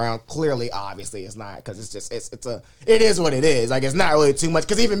common ground. Clearly, obviously, it's not, because it's just, it is what it is. Like, it's not really too much.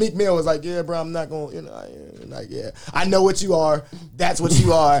 Cause even Meek Mill was like, yeah, bro, I'm not going, I know what you are. That's what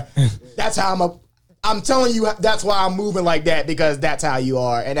you are. That's how I'm telling you, that's why I'm moving like that, because that's how you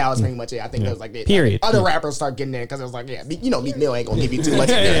are. And that was pretty much it. I think that was like that. Period. Other rappers start getting in because it was like, Meek Mill ain't gonna give you too much.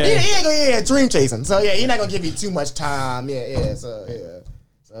 He ain't gonna, dream chasing. So yeah, he's not gonna give you too much time.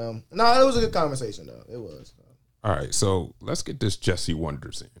 So no, it was a good conversation though. It was. All right, so let's get this Jesse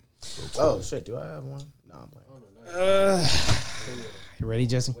Wonders in. Oh shit, do I have one? No, I'm playing. You ready,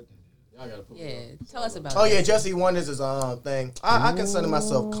 Jesse? Yeah, tell us about it. Oh yeah, Jesse Wonders is thing. I consider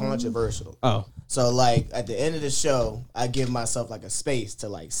myself controversial. Oh. So like at the end of the show, I give myself like a space to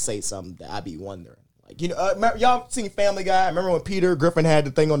like say something that I be wondering. Like, y'all seen Family Guy? Remember when Peter Griffin had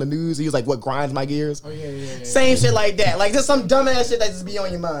the thing on the news? He was like, what grinds my gears? Oh yeah. Same shit like that. Like just some dumbass shit that just be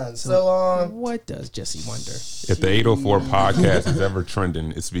on your mind. So what does Jesse wonder? If the 804 podcast is ever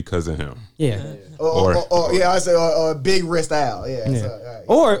trending, it's because of him. Yeah. I said Big Wrist Al. Yeah. Yeah. So,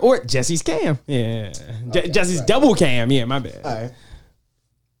 all right. Or Jesse's cam. Yeah. Jesse's double cam. Yeah, my bad. All right.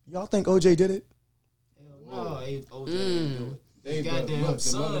 Y'all think OJ did it? No, OJ didn't do it. The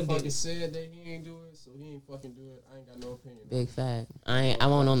motherfucker said that he ain't do it, so he ain't fucking do it. I ain't got no opinion. Big fact. I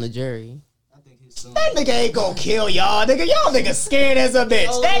won't on the jury. I think his son. That nigga ain't gonna kill y'all, nigga. Y'all niggas scared as a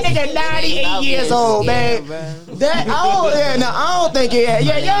bitch. That nigga 98 years old, man. I don't think it.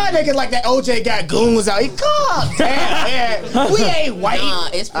 Yeah, y'all niggas like that OJ got goons out. He calm down. Yeah, we ain't white. Nah,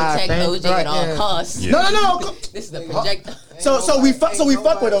 it's protect OJ at all costs. Yeah. No. This is the projector. So we fuck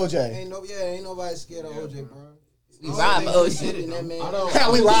with OJ. Ain't nobody scared of OJ, bro. We robbed OJ.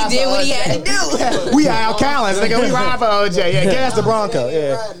 Hell, we robbed He did what he had to do. We Al Collins, nigga. We ride for OJ. Yeah, gas the Bronco.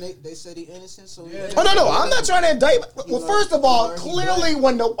 Yeah. They said he innocent, so Oh no, I'm not trying to indict. Well, first of all, clearly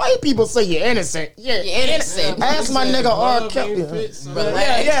when the white people say you're innocent, you're innocent. Ask my nigga R. Kelly.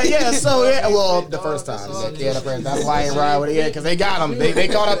 Yeah. So well, the first time, that's why I ain't ride with it. Yeah, because they got him. They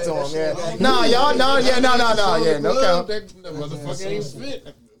caught up to him. Yeah. No, y'all, no. Yeah, no. Yeah, no count. That motherfucker ain't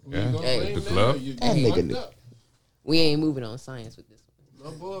fit. Yeah. Hey. The club. That nigga. We ain't moving on science with this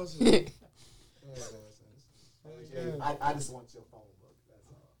one. No bullshit. I just want your phone book. That's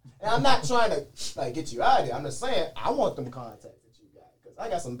all. And I'm not trying to get you out of there. I'm just saying I want them contacts that you got, because I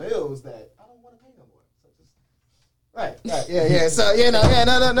got some bills that I don't want to pay no more. So just right. Yeah. So no.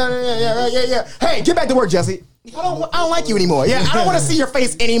 Hey, get back to work, Jesse. I don't like you anymore. Yeah, I don't want to see your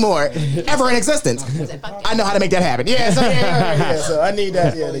face anymore, ever in existence. I know how to make that happen. Yeah. So I need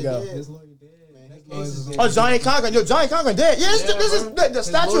that. Yeah, to go. Oh, Johnny Cochran. Johnny Cochran dead. Yeah, this is the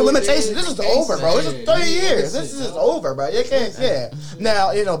statute of limitations. This is over, bro. This is 30 years. This is over, bro. You can't,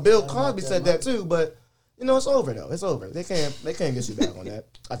 Now, Bill Cosby said that too, but, it's over, though. It's over. They can't get you back on that,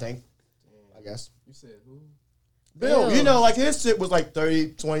 I think. I guess. You said who? Bill, like his shit was like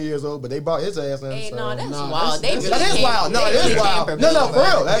 30, 20 years old, but they brought his ass in. Hey, so. no, that's wild. That is wild. No, it is wild. No, for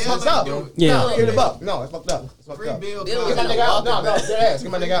real. That's fucked up. Yeah. No, give it up. No, it's fucked up. Free Bill Bill Cosby. Get my nigga out. No,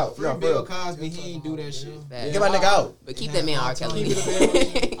 get my nigga out. Free Bill Cosby. He ain't do that shit. Get my nigga out. But keep that man R. Kelly.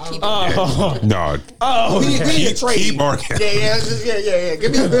 No. Oh, we need to trade. Keep marking. Yeah.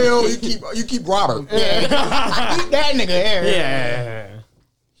 Give me the bill. You keep Robert. Yeah. Keep that nigga. Yeah.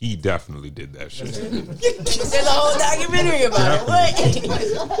 He definitely did that shit. There's a whole documentary about it. What?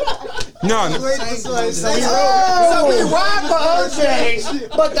 No, So we ride for OJ,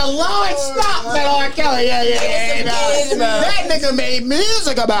 but the Lord stopped at R. Kelly. Yeah. That nigga made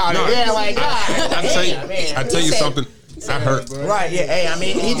music about it. No. Yeah, like I tell you something. I heard. Right, yeah. Hey, I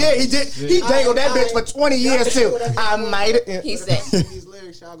mean, he did. He dangled that bitch for 20 years too. I might. He said. These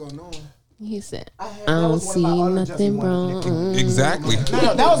lyrics, y'all gonna know him. He said, I don't see nothing wrong. Exactly.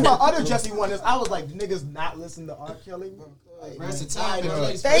 No, that was my other Jesse one. I was like, niggas not listen to R. Kelly. It's a time and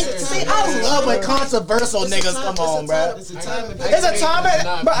place. See, I love when controversial niggas come on, bro. It's a time and place. It's a time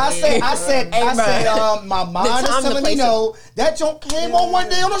and, but I said, my mind is telling me no. That joke came on one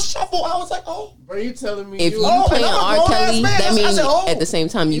day on a shuffle. I was like, oh. Bro, you telling me if you playing R. Kelly, that means at the same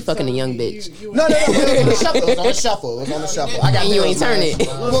time you fucking a young bitch. No, it was on the shuffle. It was on the shuffle. I got and you ain't turn it.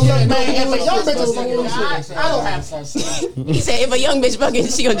 Well, look, man, if a young bitch is fucking, I don't have some shit. He said if a young bitch fucking,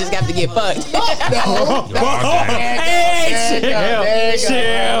 she gonna just have to get fucked.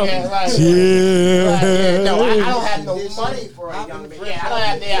 Chill. No, I don't have no money for a young bitch. Yeah,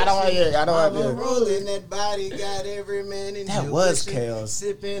 I don't have. Rolling that body, got every man in that was chaos.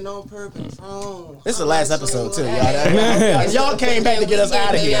 Sipping on purple throne. This is the last episode too, y'all. Y'all came back to get us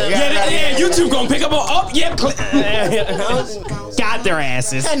out of here. Yeah, YouTube gonna pick up on. Oh, yeah. Got their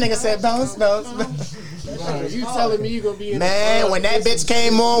asses. That nigga said bounce. You telling me you gonna be in man, when that bitch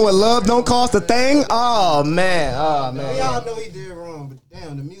came on with Love Don't Cost a Thing, oh man. Y'all know he did wrong, but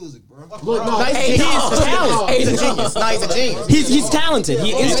damn, the music, bro. Look, no, he's a genius. He's a genius. He's talented.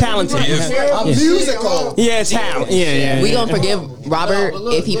 He is talented. Musical. Yeah, talent. Yeah. We gonna forgive Robert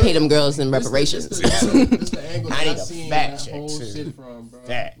if he paid them girls in reparations. I need a fact check too.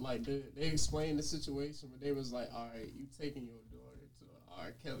 Like they explained the situation, but they was like, all right, you taking your daughter to an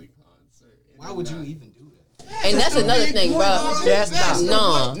R. Kelly concert. Why would you even do that? And that's another thing, bro. That's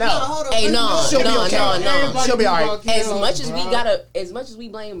not. No. Hey, no. She'll be alright. As much as we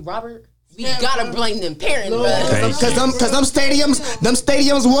blame Robert, we gotta blame them parents, bro. Cause them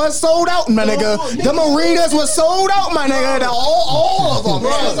stadiums was sold out, my nigga. Them arenas was sold out, my nigga. All of them,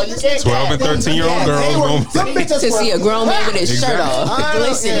 bro. So 12 and 13-year-old girls. To see a grown man with his shirt off,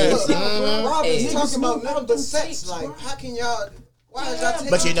 glistening. Robert's talking about nothing but sex. Like, how can y'all?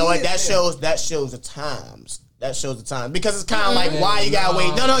 But you know what? That shows the times. That shows the time because it's kind of like why you gotta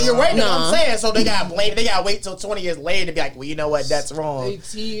wait. No, you're right. No, I'm saying so they gotta blame. They gotta wait till 20 years later to be like, well, you know what? That's wrong.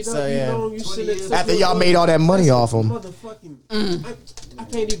 So yeah, after y'all made all that money off him. I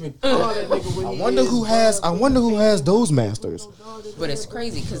can't even call that nigga when I wonder who has those masters. But it's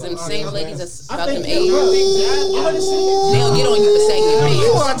crazy because them same ladies that's about them age, they'll get on you for saying your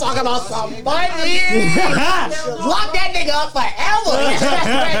You want to talk about some money? Lock that nigga up forever.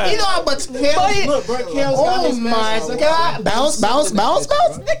 You know how much money? Look, bro, Kale's oh my God! Bounce,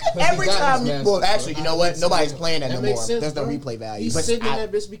 nigga. Every time you, well, actually, you know what? Nobody's playing that no more. There's no replay value. He's sitting in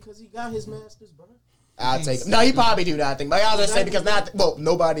that bitch because he got his masters, bro. I'll take him. No, he probably do that. I think, but I was just saying because now,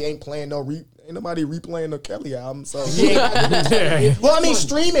 nobody ain't playing ain't nobody replaying the Kelly album. So well, I mean,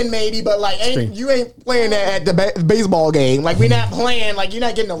 streaming maybe, but like, you ain't playing that at the baseball game. Like, we're not playing. Like, you're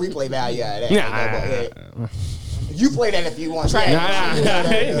not getting no replay value out of that. You play that if you want. Try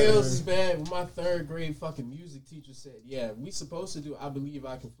it. Hills is bad. My third grade fucking music teacher said, "Yeah, we supposed to do I Believe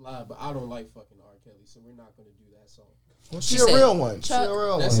I Can Fly, but I don't like fucking R. Kelly, so we're not gonna do that song." Well, she a real one.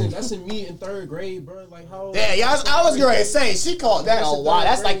 That's in me in third grade, bro. Like how? Yeah. I was going to say she called that a while.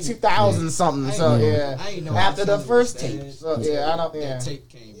 That's like 2000 something. So yeah, after the first tape. So yeah, I don't. Yeah. Tape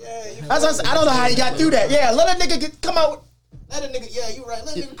came. I don't know how you got through that. Yeah, let a nigga come out. Let a nigga, yeah, you right.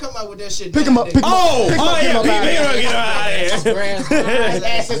 Let a nigga come out with that shit. Pick him up. Pick him up. Pick him up. Get him out of here.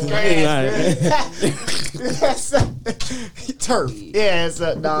 That's his grass. Turf. Yeah, it's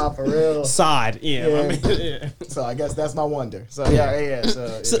nah for real. Sod. Yeah. So I guess that's my wonder. So yeah.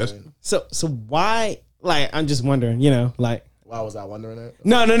 So why? Like, I'm just wondering. Like. Why was I wondering it?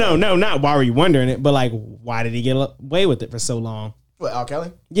 No. Not why were you wondering it, but like, why did he get away with it for so long? What, R.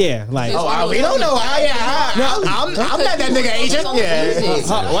 Kelly? Yeah, like we don't know. I'm not that nigga agent.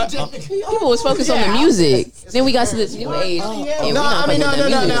 Yeah. What? People was focused on the music. Then we got to this new age. No.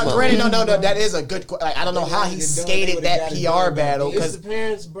 That is a good. Like, I don't know how he skated that PR battle because the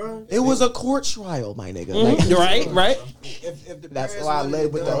parents, bro. It was a court trial, my nigga. Right. If that's why I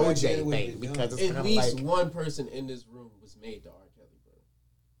led with the OJ thing because it's at least one person in this room was made to R. Kelly, bro.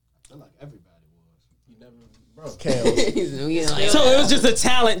 I feel like everybody. Bro. So it was just a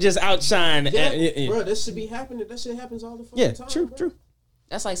talent, just outshine. Bro, this should be happening. That shit happens all the fucking time. True.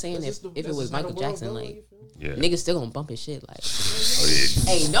 That's like saying if it was Michael Jackson, like niggas still gonna bump his shit. Like,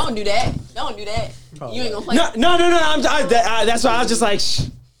 hey, don't do that. You ain't gonna play. No. That's why I was just like, shh.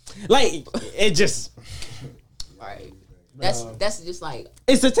 Like it just. Right. That's just like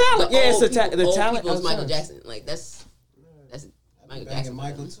It's the talent. Yeah, it's the talent. People's Michael Jackson. Like that's Michael Banging Jackson.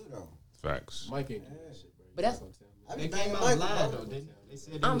 Michael too though. Facts. Mike ain't doing that shit, bro. But that's They came out live though, didn't they? They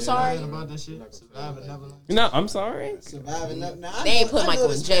said I'm they sorry. lying about that shit. Survive and never lie. No, I'm sorry. Surviving. Now, they ain't put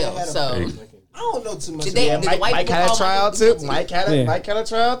Michael in jail. So Hey. I don't know too much. Did they- about did the white Mike people had a call trial Michael too. guilty? Mike had a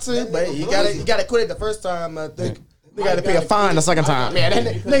trial too, but you gotta quit it the first time. I think they got to pay a fine the second time. Yeah,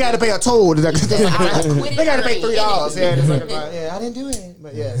 they got to pay a toll. They got to pay $3. Yeah, the second time. Yeah, I didn't do it,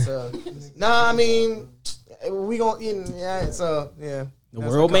 but yeah. So I mean, we gonna yeah. So yeah. The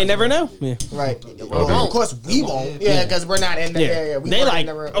world may never know. Yeah. Right. Well, of course we won't. Yeah, because we're not in the area. We They weren't like, in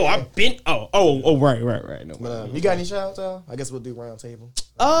the oh, I've been, right. No, But, you got any shout outs, though? I guess we'll do round table.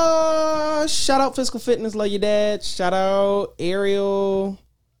 shout out Physical Fitness, love your dad. Shout out Ariel,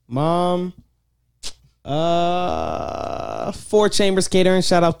 Mom. 4 Chambers Catering.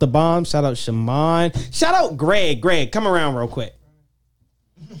 Shout out The Bomb. Shout out Shaman. Shout out Greg. Greg, come around real quick.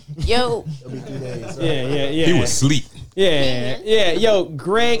 yo, It'll be 3 days. Yeah. He was asleep. Yeah. Yo,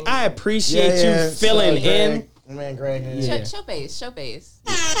 Greg, I appreciate you filling in. Man, Greg. show base.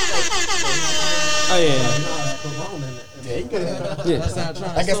 Oh yeah. Yeah, you good.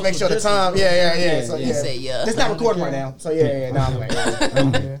 I guess make sure the time. Yeah. So, You yeah. say yeah. It's not recording right now. So, yeah. No, I'm like,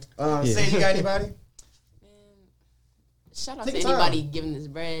 say you got anybody? Shout out Take to time. anybody giving this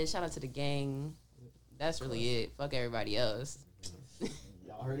bread. Shout out to the gang. That's really it. Fuck everybody else.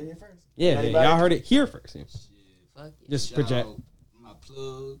 Y'all heard it here first. Yeah, y'all heard it here first. Yeah. Fuck it. Just Shout project. out my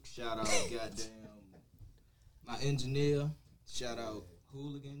plug. Shout out goddamn my engineer. Shout out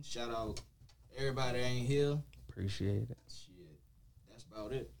Hooligan. Shout out everybody that ain't here. Appreciate it. Shit, that's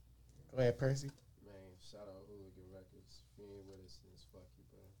about it. Go ahead, Percy. Man, shout out Hooligan Records. If you ain't with us, then it's fuck you,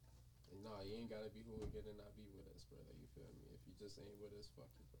 bro. And nah, you ain't gotta be hooligan and not be with us, brother. You feel me? If you just ain't with us, fuck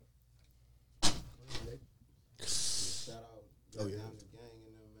you, bro. Shout out. Oh, yeah. Down the gang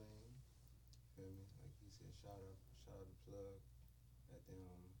in them, man. Feel me? Like he said, shout out the plug. At them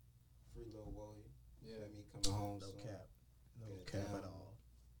free little warrior. Yeah. Feel me? Coming home. No soon. cap. No Yeah, cap down. at all.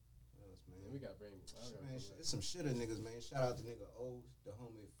 What else, man? Man, we got brain. Man, it's some shitter niggas, man. Shout out to nigga O, the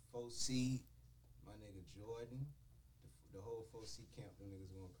homie 4C, my nigga Jordan, the whole 4C camp. Them niggas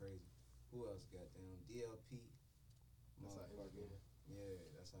going crazy. Who else got down? DLP. That's how engineer. Yeah,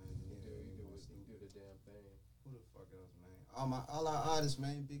 that's how engineer. He do the damn thing. Who the fuck else, man? All our artists,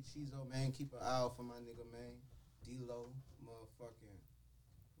 man. Big Cheezo, man. Keep an eye out for my nigga, man. D-Lo, motherfucking.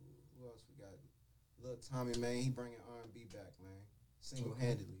 Who else we got? Lil Tommy, man. He bringing R&B back, man.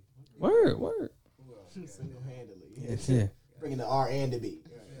 Single-handedly. Word. Who else? Single-handedly. Yeah. Bringing the R and the B.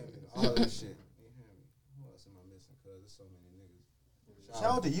 All that shit. You hear me? Who else am I missing? Cause there's so many niggas.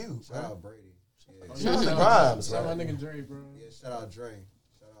 Shout out to you. Shout out Brady. Yeah. Shout out to Grimes. Shout out my nigga Dre, bro. Yeah, shout out Dre.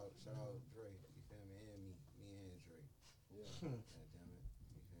 Shout out Dre. You feel me? And me and Dre. Yeah. God damn it.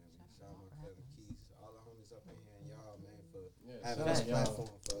 You feel me? Shout out my cousin Keith. All the homies up in here and y'all, man, for having this platform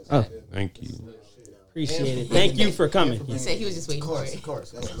for us. Oh. You feel me? Thank you. Appreciate it. Thank you for coming. He said he was just waiting for it. Of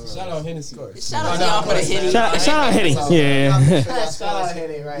course. Shout out Hennessy. Shout out to y'all for the Henny. Shout out Henny. Yeah. Shout out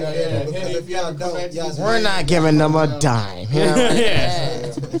Henny right there. Because if y'all don't, y'all We're not giving them a dime. You know?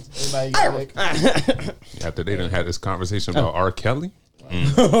 Yeah. Everybody After they done had this conversation about R. Kelly.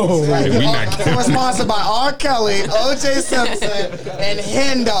 Oh, We not We're sponsored by R. Kelly, O.J. Simpson, and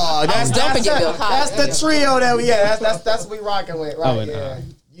Hen Dog. Dumping your Bill Cosby. That's the trio that we that's what we rocking with, right? Oh, and, yeah.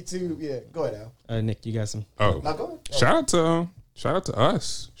 You two, yeah. Go ahead, Al. Nick, you got some. Now Oh, go ahead. shout out to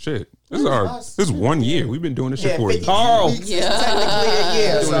us. Shit, this is 1 year. We've been doing this shit for 50 Carl. weeks is Yeah. technically a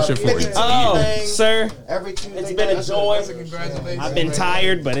year. Doing this shit for 52 Oh, things sir. every Tuesday. It's been a joy. Congratulations. I've been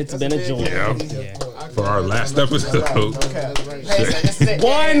tired, but it's been a joy. Yeah. For our last episode. Okay. Hey, so this is it.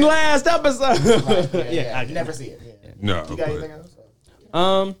 One last episode. Yeah, I never see it. Yeah. No. You got anything but-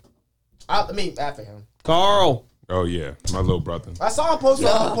 else? I mean, after him. Carl. Oh yeah, my little brother. I saw him post a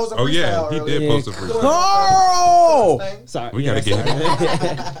Oh yeah, he did post a freestyle. Carl. Thing. Sorry. We gotta get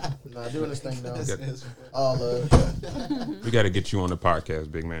Nah, doing this thing though. we All gotta get you on the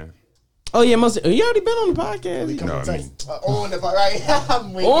podcast, big man. Oh yeah, you already been on the podcast. No, I mean, on the right.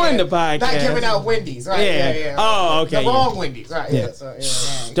 I'm with On you. the podcast. Not giving out Wendy's, right? Yeah. Yeah. Oh, okay, The yeah. wrong Wendy's, right? Yeah. Yeah. So,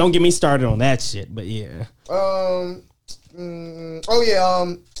 yeah. Don't get me started on that shit, but yeah.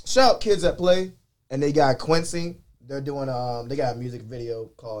 Shout out Kids at Play, and they got Quincy. They're doing they got a music video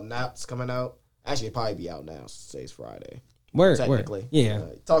called Naps coming out. Actually, it'll probably be out now. Today's Friday. Word. Technically, Yeah.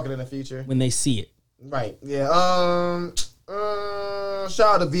 Talking in the future, When they see it. right? Yeah. Shout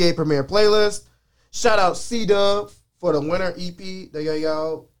out to VA Premiere Playlist. Shout out C-Dub for the Winter EP. They got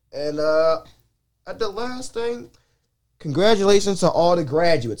y'all. And at the last thing, congratulations to all the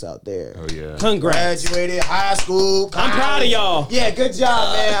graduates out there. Oh yeah. Congrats. Graduated high school. I'm proud of y'all. Yeah, good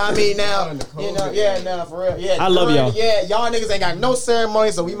job, man. I mean, now, now for real. Yeah, I love y'all. Yeah, y'all niggas ain't got no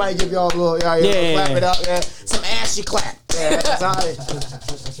ceremony, so we might give y'all a little, clap it up. Yeah. Some ashy clap. Yeah, that's how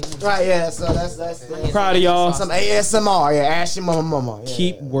it. Right, yeah. So that's Proud of y'all. some ASMR. Yeah, ashy mama. Yeah,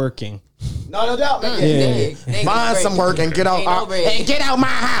 Keep working. No doubt. Find some work and get out my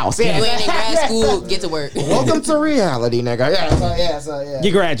house. Yeah. You ain't in grad school, get to work. Welcome to reality, nigga. Yeah.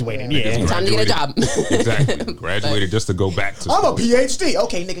 You graduated. Yeah. Time to get a job. Exactly. Graduated just to go back to I'm school. a PhD.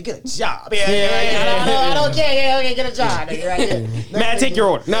 Okay, nigga, get a job. I don't care. Yeah, okay, get a job, nigga. Right here. Man, take your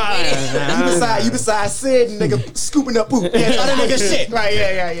order. Nah. You beside Sid, nigga, scooping up poop. Yeah, other nigga shit. Right,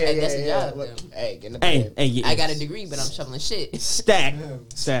 yeah. That's a job. Look, hey, get in the Hey, bed. yeah. I got a degree, but I'm shoveling shit. Stack.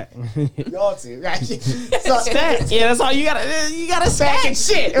 Y'all too, right? So, Stack. Yeah, that's all you gotta. You gotta stack and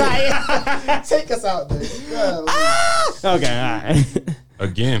shit, right? Take us out, dude. Okay, all right.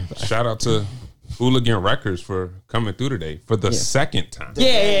 Again, shout out to Hooligan Records for coming through today for the second time.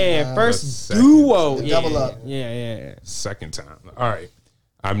 Yeah. First The second duo. time. Double up. Yeah. Second time. All right.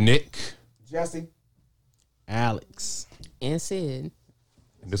 I'm Nick. Jesse, Alex. And Sid.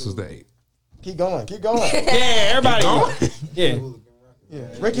 And this was the 8. keep going. Yeah, everybody. Yeah.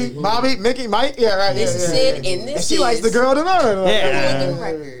 Ricky, Bobby, Mickey, Mike. Yeah, right. This is Sid, and And this she is likes the girl tonight. Hooligan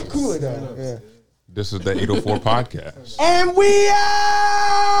Records. Cool it down. Yeah. This is the 804 podcast. And we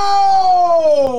out.